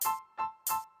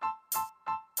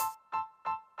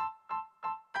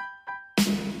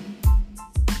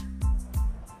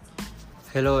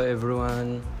Hello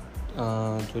everyone.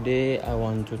 Today I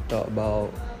want to talk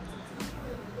about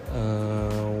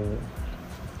uh,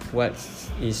 what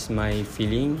is my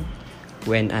feeling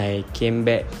when I came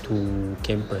back to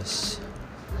campus.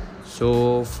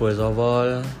 So first of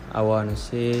all, I want to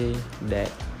say that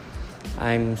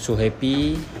I'm so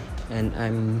happy and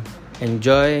I'm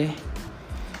enjoy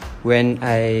when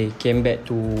I came back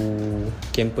to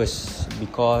campus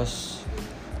because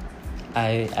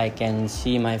I can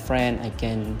see my friend, I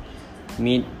can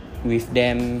meet with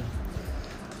them.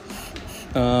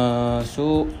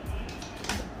 So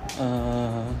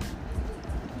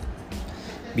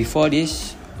before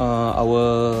this,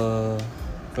 our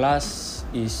class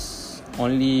is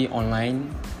only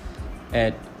online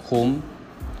at home.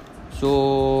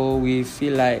 So we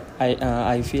feel like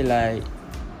I feel like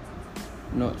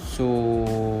not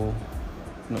so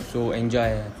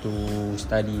enjoy to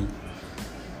study.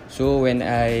 So when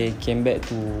I came back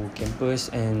to campus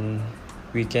and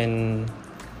we can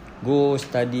go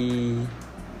study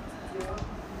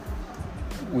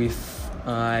with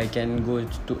I can go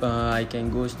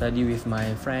study with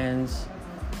my friends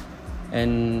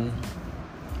and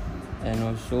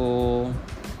also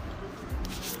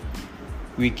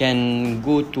we can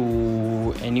go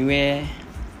to anywhere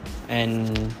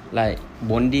and like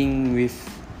bonding with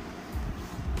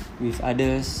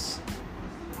others.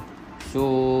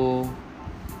 So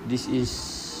this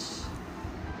is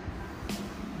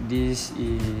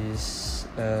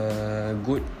a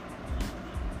good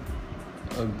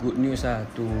news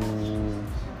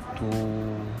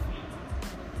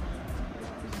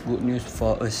good news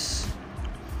for us.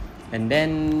 And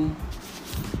then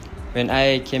when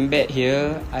I came back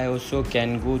here, I also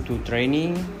can go to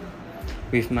training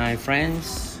with my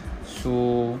friends.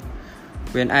 So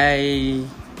when I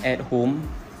at home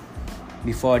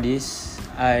before this,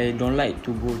 I don't like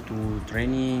to go to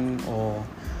training or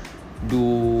do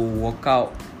workout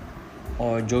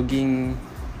or jogging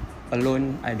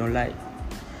alone. I don't like.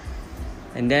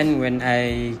 And then when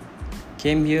I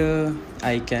came here,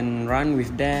 I can run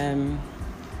with them,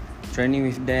 training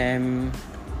with them,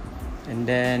 and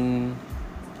then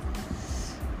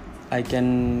I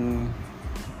can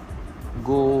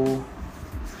go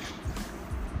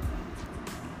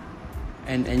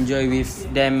and enjoy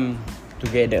with them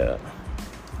together.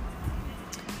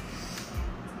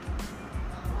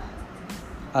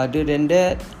 Other than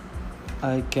that,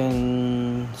 I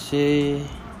can say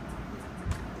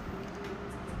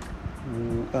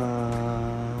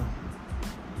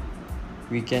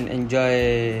we can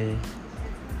enjoy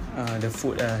the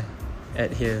food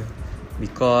at here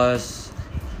because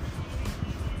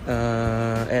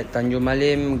at Tanjung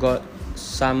Malim got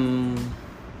some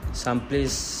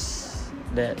place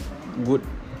that good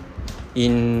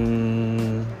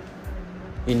in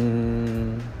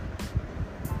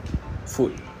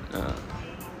food.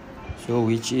 So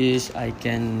which is I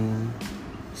can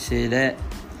say that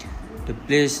the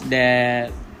place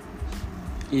that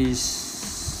is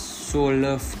so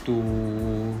love to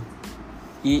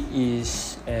eat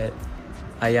is at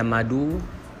Ayam Madu,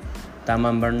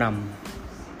 Taman Bernam.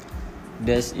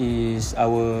 That is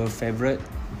our favorite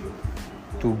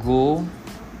to go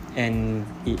and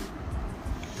eat.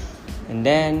 And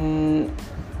then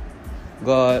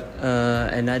got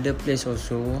another place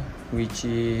also, which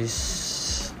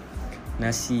is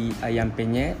Nasi Ayam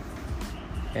Penyet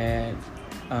at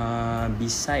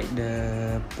beside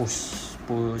the Pos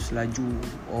Laju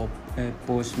or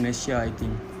Pos Malaysia, I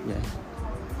think. Yeah.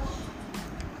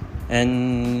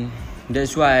 And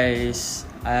that's why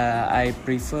I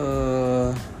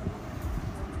prefer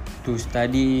to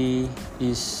study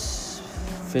is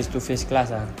face-to-face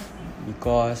class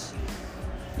because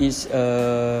it's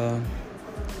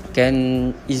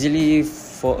can easily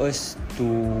for us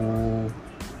to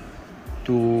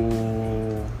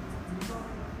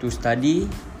study.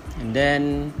 And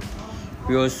then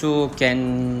we also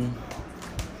can,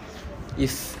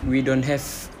 if we don't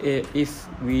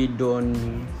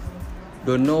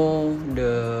know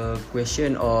the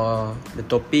question or the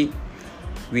topic,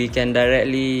 we can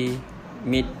directly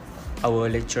meet our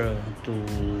lecturer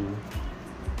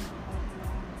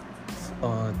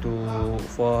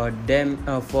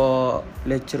for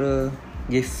lecturer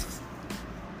give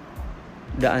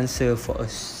the answer for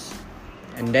us.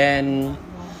 And then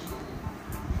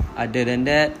other than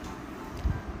that,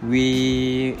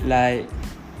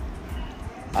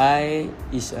 I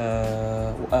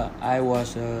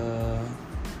was a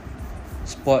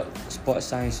sport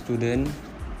science student,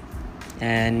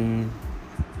 and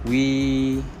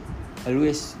we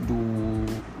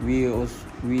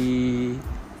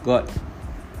got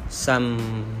some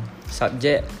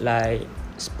subject like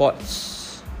sports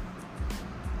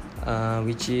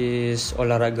which is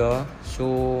olahraga.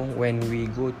 So when we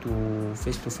go to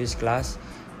face-to-face class,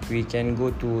 we can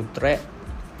go to track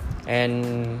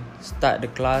and start the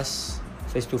class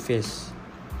face-to-face.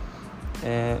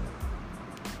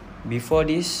 Before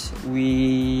this,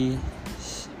 we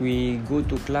go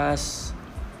to class.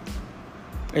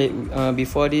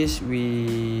 Before this,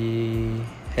 we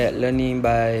had learning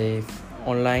by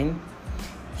online.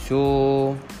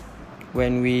 So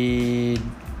when we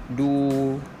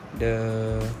do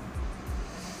the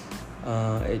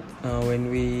when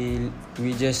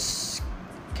we just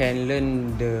can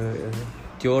learn the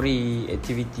theory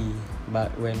activity,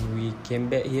 but when we came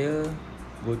back here,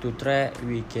 go to track,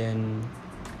 we can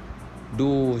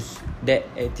do that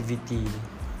activity.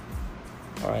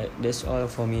 Alright, that's all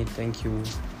for me. Thank you.